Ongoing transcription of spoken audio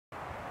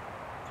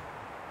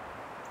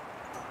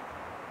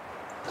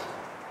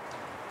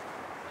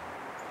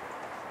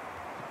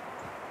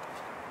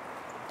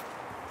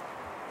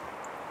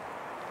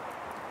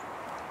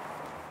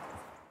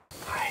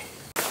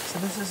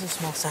This is a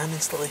small sound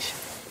installation.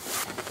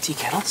 Tea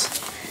kettles,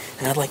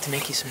 and I'd like to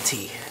make you some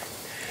tea,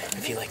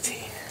 if you like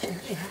tea.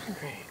 Yeah,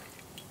 great.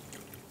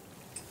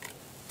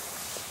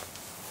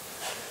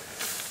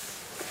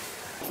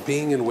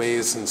 Being in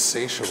ways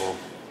insatiable,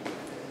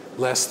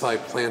 lest thy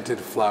planted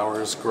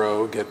flowers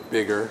grow, get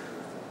bigger,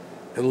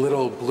 and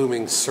little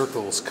blooming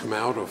circles come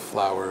out of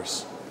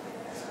flowers.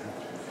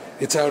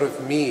 It's out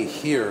of me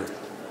here,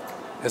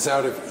 as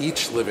out of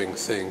each living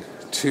thing,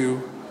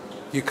 too.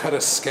 You cut a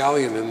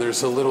scallion and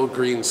there's a little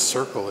green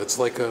circle. It's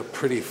like a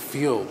pretty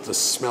field the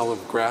smell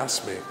of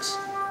grass makes.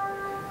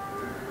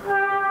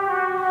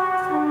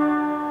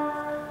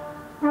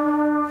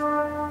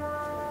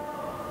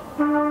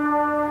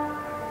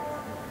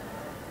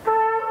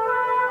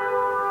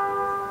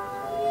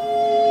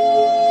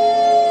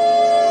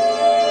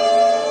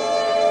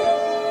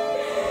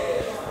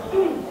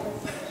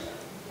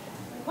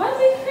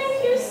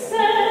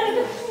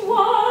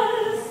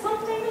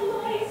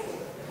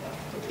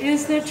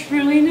 Is there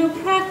truly no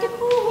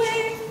practical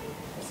way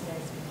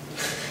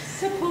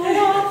to pull it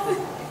off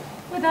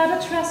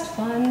without a trust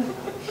fund?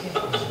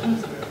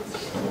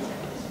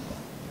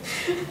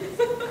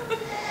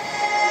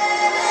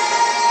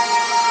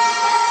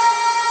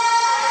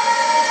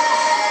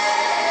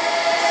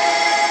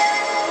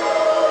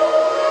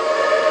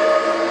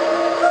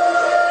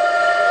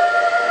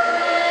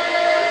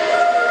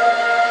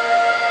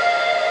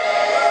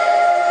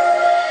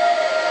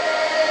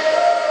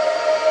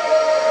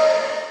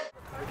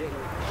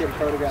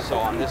 So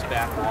on this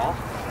back wall?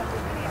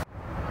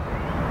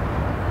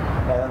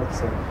 Yeah, that looks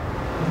good.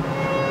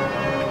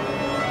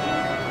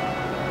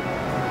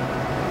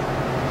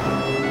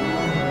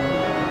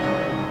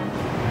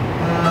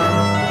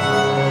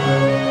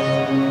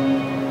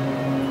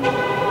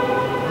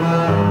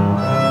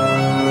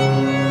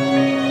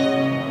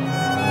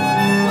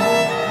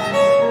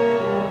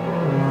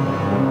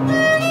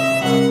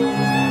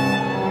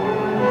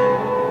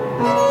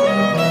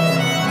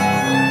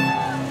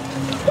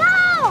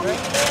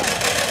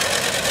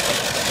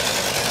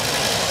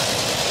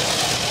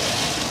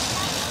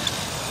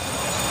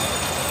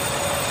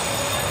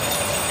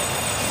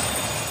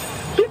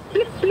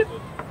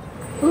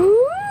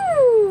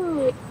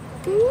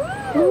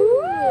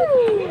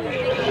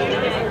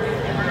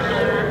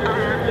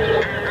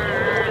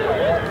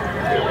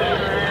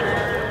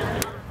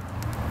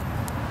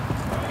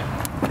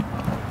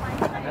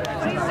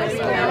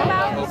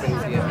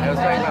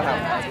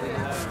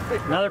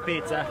 Another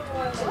pizza.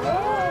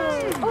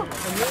 Oh.